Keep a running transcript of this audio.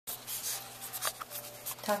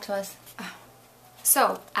Talk to us.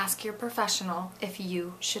 So, ask your professional if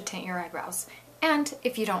you should tint your eyebrows. And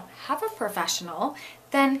if you don't have a professional,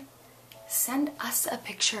 then send us a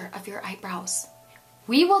picture of your eyebrows.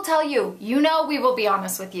 We will tell you, we will be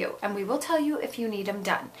honest with you, and we will tell you if you need them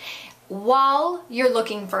done while you're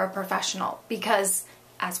looking for a professional, because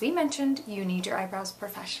as we mentioned, you need your eyebrows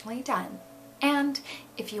professionally done. And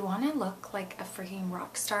if you want to look like a freaking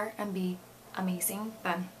rock star and be amazing,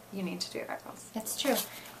 then you need to do your eyebrows. It's true.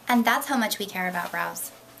 And that's how much we care about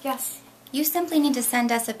brows. Yes. You simply need to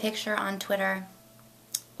send us a picture on Twitter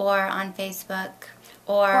or on Facebook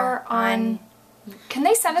or on... Can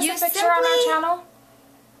they send us a picture on our channel?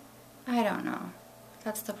 I don't know.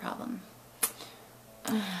 That's the problem.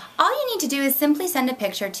 All you need to do is simply send a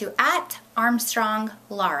picture to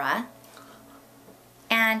 @ArmstrongLaura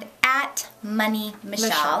and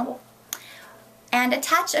 @MoneyMichelle and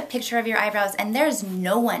attach a picture of your eyebrows, and there's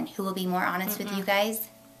no one who will be more honest with you guys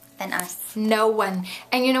than us. No one.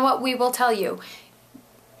 And you know what? We will tell you.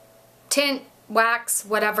 Tint, wax,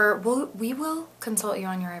 whatever. We will consult you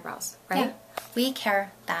on your eyebrows, right? Yeah. We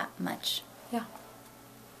care that much. Yeah.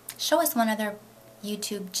 Show us one other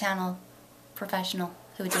YouTube channel professional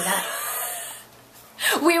who would do that.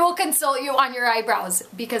 We will consult you on your eyebrows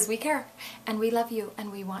because we care and we love you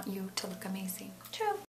and we want you to look amazing. True.